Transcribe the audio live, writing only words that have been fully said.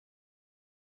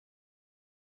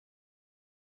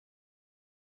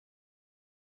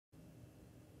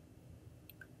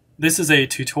This is a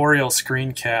tutorial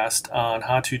screencast on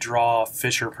how to draw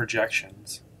Fischer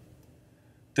projections.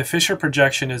 The Fischer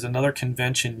projection is another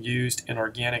convention used in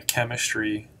organic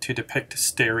chemistry to depict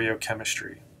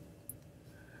stereochemistry.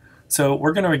 So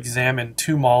we're going to examine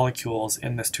two molecules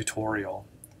in this tutorial.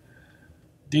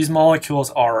 These molecules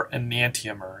are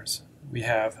enantiomers. We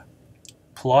have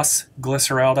plus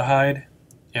glyceraldehyde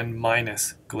and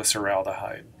minus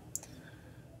glyceraldehyde.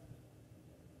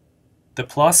 The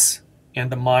plus and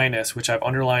the minus, which I've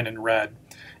underlined in red,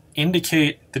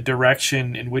 indicate the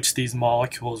direction in which these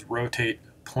molecules rotate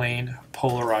plane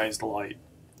polarized light.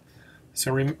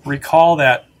 So recall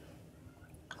that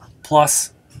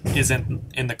plus is in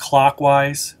the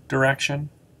clockwise direction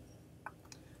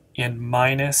and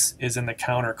minus is in the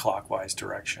counterclockwise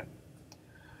direction.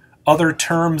 Other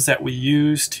terms that we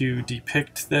use to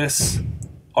depict this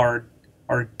are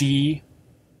D,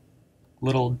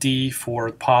 little d for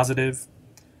positive,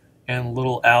 and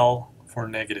little l for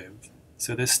negative.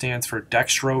 So this stands for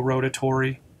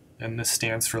dextrorotatory, and this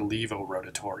stands for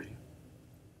levorotatory.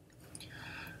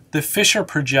 The Fischer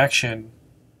projection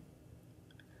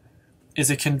is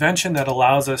a convention that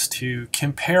allows us to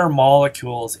compare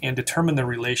molecules and determine the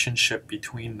relationship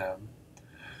between them.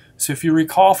 So if you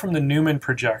recall from the Newman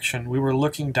projection, we were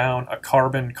looking down a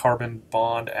carbon-carbon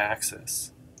bond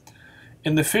axis.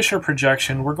 In the Fischer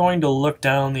projection, we're going to look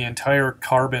down the entire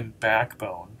carbon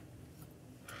backbone.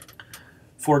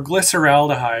 For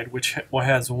glyceraldehyde, which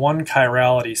has one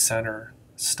chirality center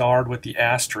starred with the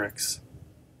asterisk,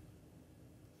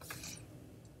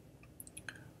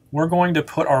 we're going to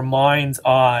put our mind's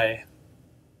eye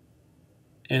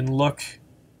and look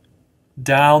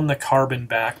down the carbon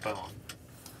backbone.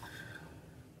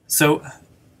 So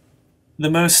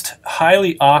the most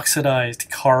highly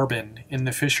oxidized carbon in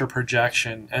the Fischer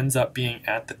projection ends up being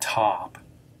at the top.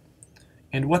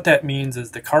 And what that means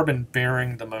is the carbon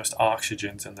bearing the most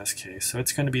oxygens in this case. So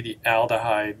it's going to be the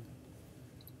aldehyde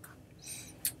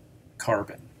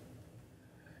carbon.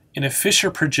 In a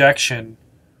Fischer projection,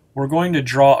 we're going to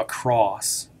draw a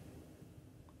cross.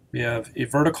 We have a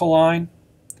vertical line,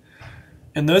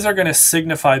 and those are going to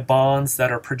signify bonds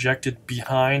that are projected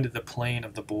behind the plane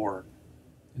of the board.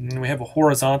 And then we have a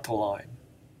horizontal line.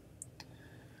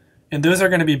 And those are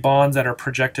going to be bonds that are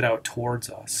projected out towards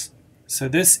us. So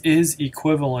this is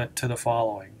equivalent to the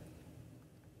following.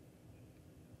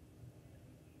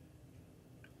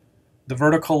 The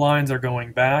vertical lines are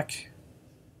going back.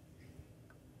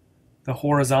 The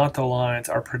horizontal lines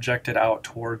are projected out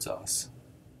towards us.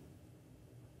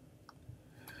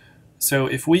 So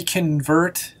if we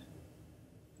convert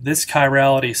this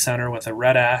chirality center with a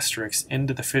red asterisk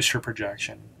into the Fischer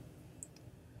projection,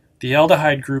 the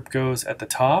aldehyde group goes at the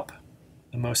top,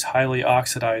 the most highly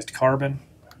oxidized carbon.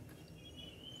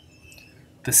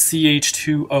 The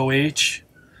CH2OH,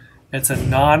 it's a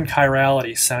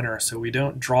non-chirality center, so we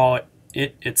don't draw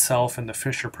it itself in the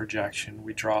Fischer projection.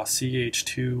 We draw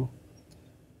CH2OH.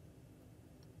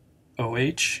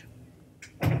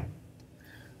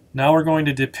 Now we're going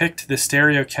to depict the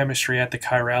stereochemistry at the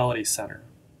chirality center.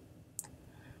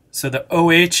 So the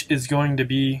OH is going to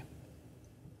be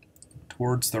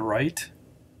towards the right.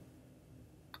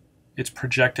 It's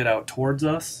projected out towards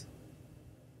us.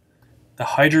 The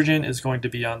hydrogen is going to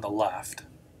be on the left.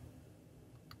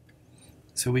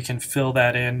 So we can fill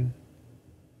that in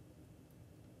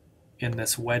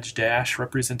this wedge dash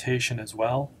representation as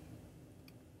well.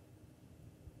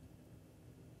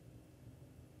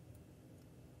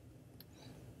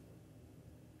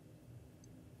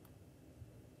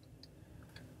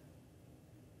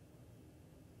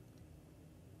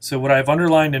 So what I've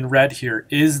underlined in red here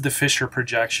is the Fischer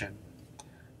projection.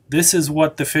 This is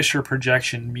what the Fischer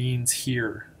projection means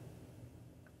here.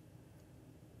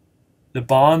 The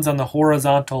bonds on the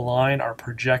horizontal line are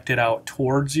projected out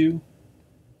towards you.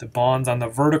 The bonds on the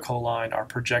vertical line are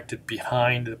projected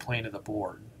behind the plane of the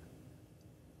board.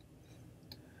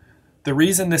 The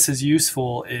reason this is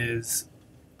useful is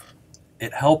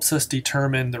it helps us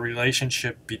determine the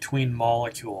relationship between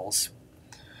molecules.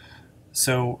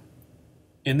 So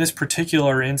in this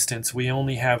particular instance, we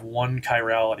only have one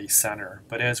chirality center,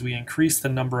 but as we increase the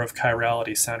number of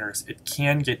chirality centers, it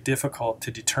can get difficult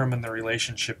to determine the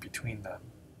relationship between them.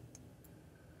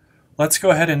 Let's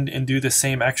go ahead and do the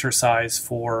same exercise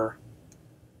for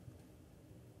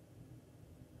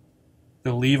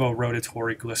the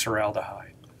levorotatory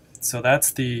glyceraldehyde. So that's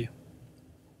the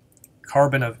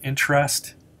carbon of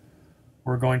interest.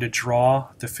 We're going to draw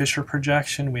the Fischer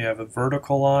projection. We have a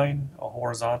vertical line, a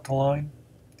horizontal line.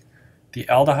 The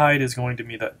aldehyde is going to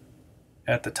be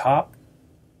at the top.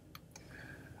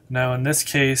 Now in this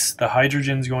case, the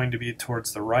hydrogen is going to be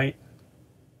towards the right.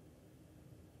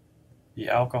 the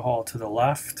alcohol to the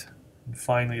left, and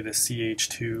finally the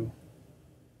CH2OH.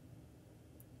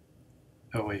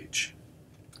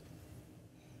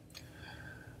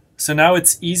 So now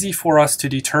it's easy for us to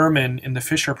determine in the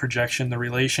Fischer projection the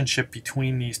relationship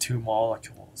between these two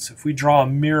molecules. If we draw a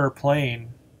mirror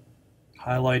plane,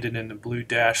 highlighted in the blue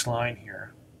dashed line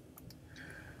here,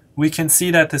 we can see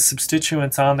that the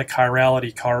substituents on the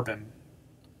chirality carbon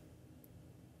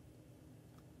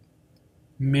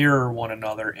mirror one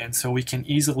another, and so we can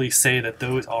easily say that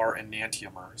those are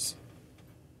enantiomers.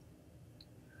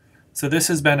 So this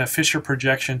has been a Fischer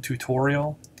projection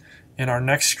tutorial. In our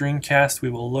next screencast, we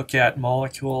will look at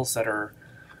molecules that are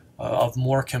of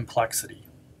more complexity.